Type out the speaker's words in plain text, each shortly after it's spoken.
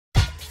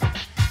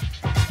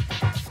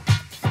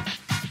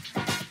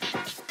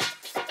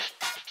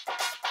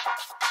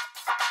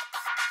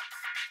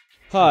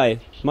Hi,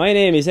 my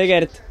name is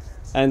Egert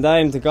and I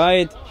am the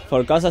guide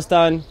for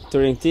Kazakhstan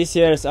during this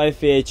year's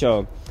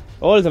IPhO.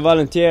 All the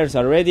volunteers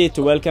are ready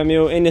to welcome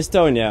you in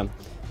Estonia.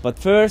 But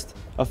first,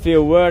 a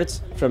few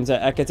words from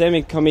the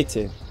academic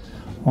committee.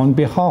 On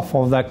behalf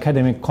of the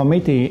academic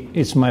committee,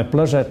 it's my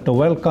pleasure to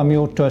welcome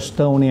you to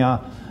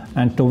Estonia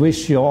and to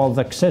wish you all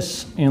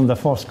success in the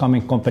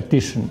forthcoming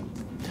competition.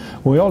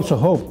 We also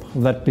hope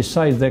that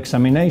besides the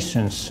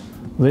examinations,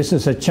 this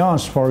is a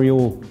chance for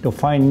you to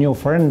find new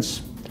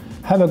friends,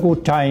 have a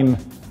good time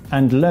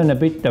and learn a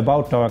bit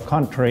about our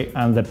country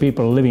and the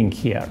people living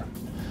here.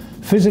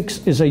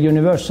 Physics is a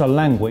universal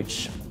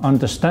language,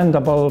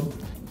 understandable,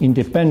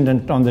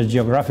 independent on the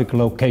geographic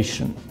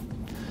location.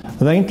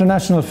 The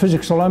International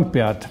Physics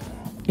Olympiad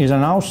is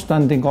an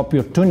outstanding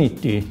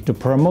opportunity to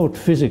promote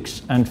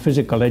physics and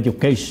physical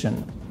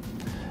education.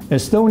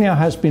 Estonia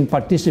has been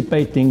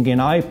participating in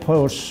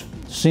IPhOs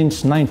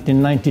since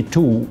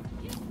 1992.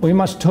 We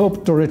must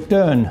hope to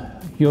return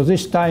you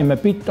this time a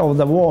bit of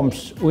the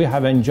warmth we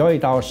have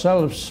enjoyed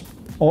ourselves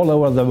all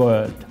over the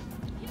world.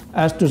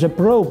 As to the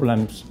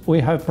problems we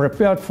have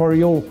prepared for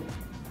you,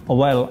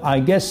 well, I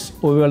guess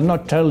we will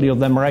not tell you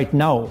them right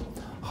now.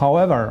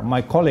 However,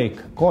 my colleague,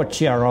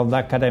 co-chair of the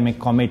academic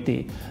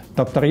committee,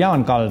 Dr.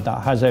 Jaan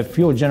Kalda, has a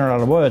few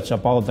general words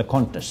about the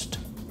contest.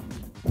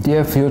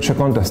 Dear future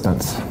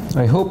contestants,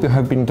 I hope you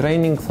have been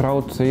training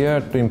throughout the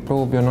year to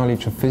improve your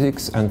knowledge of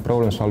physics and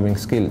problem-solving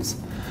skills,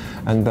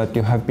 and that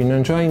you have been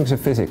enjoying the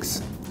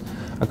physics.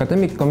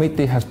 Academic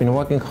committee has been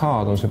working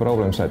hard on the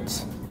problem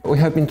sets. We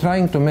have been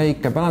trying to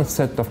make a balanced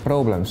set of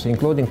problems,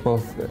 including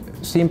both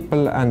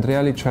simple and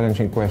really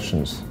challenging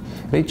questions,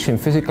 rich in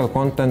physical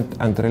content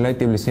and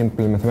relatively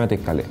simple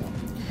mathematically.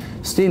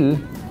 Still,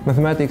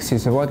 mathematics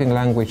is a working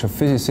language of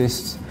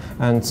physicists,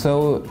 and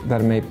so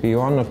there may be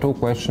one or two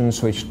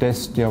questions which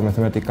test your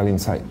mathematical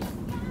insight.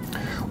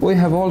 We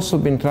have also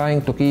been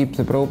trying to keep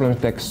the problem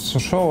text so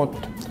short,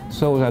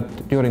 so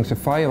that during the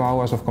 5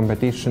 hours of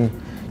competition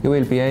you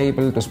will be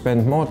able to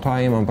spend more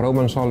time on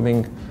problem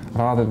solving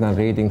rather than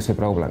reading the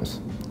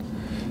problems.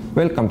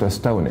 Welcome to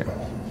Estonia!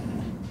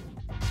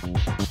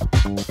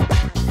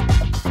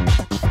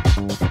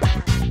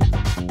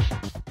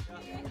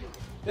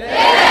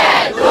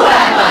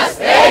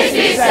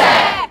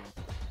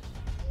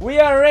 We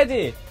are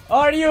ready!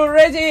 Are you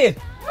ready?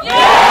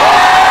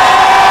 Yeah!